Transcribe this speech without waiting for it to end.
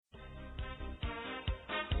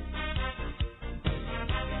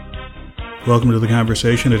Welcome to the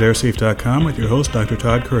conversation at airsafe.com with your host, Dr.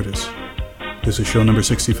 Todd Curtis. This is show number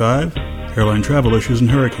 65, Airline Travel Issues and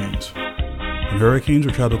Hurricanes. When hurricanes or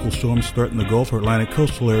tropical storms threaten the Gulf or Atlantic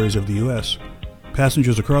coastal areas of the U.S.,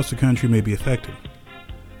 passengers across the country may be affected.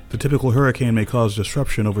 The typical hurricane may cause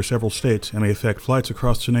disruption over several states and may affect flights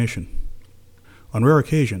across the nation. On rare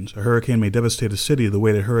occasions, a hurricane may devastate a city the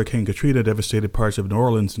way that Hurricane Katrina devastated parts of New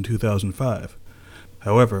Orleans in 2005.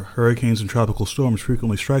 However, hurricanes and tropical storms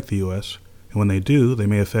frequently strike the U.S., and when they do, they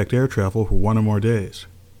may affect air travel for one or more days.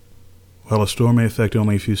 While a storm may affect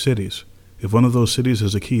only a few cities, if one of those cities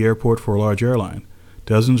is a key airport for a large airline,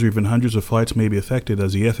 dozens or even hundreds of flights may be affected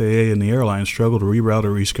as the FAA and the airline struggle to reroute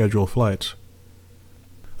or reschedule flights.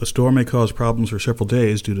 A storm may cause problems for several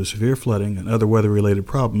days due to severe flooding and other weather-related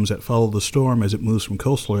problems that follow the storm as it moves from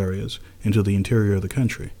coastal areas into the interior of the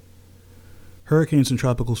country. Hurricanes and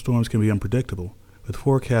tropical storms can be unpredictable, with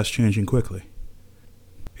forecasts changing quickly.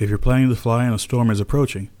 If you're planning to fly and a storm is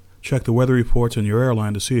approaching, check the weather reports on your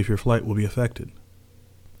airline to see if your flight will be affected.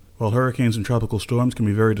 While hurricanes and tropical storms can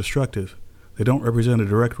be very destructive, they don't represent a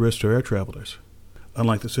direct risk to air travelers.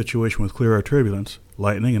 Unlike the situation with clear air turbulence,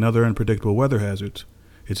 lightning, and other unpredictable weather hazards,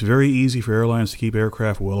 it's very easy for airlines to keep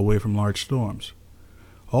aircraft well away from large storms.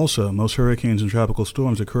 Also, most hurricanes and tropical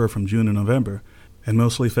storms occur from June to November and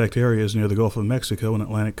mostly affect areas near the Gulf of Mexico and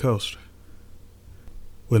Atlantic coast.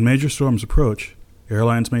 When major storms approach,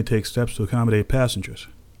 airlines may take steps to accommodate passengers.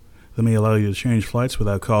 They may allow you to change flights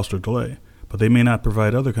without cost or delay, but they may not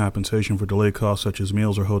provide other compensation for delay costs such as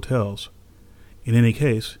meals or hotels. In any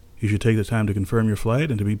case, you should take the time to confirm your flight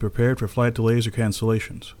and to be prepared for flight delays or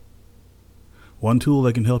cancellations. One tool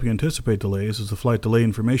that can help you anticipate delays is the Flight Delay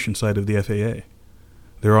Information site of the FAA.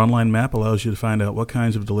 Their online map allows you to find out what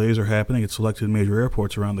kinds of delays are happening at selected major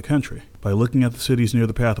airports around the country. By looking at the cities near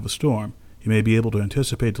the path of a storm, you may be able to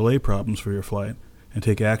anticipate delay problems for your flight and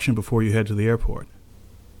take action before you head to the airport.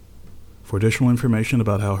 For additional information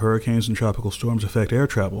about how hurricanes and tropical storms affect air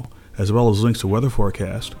travel, as well as links to weather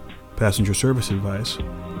forecast, passenger service advice,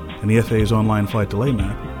 and the FAA's online flight delay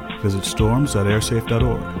map, visit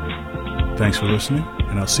storms.airsafe.org. Thanks for listening,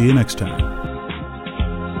 and I'll see you next time.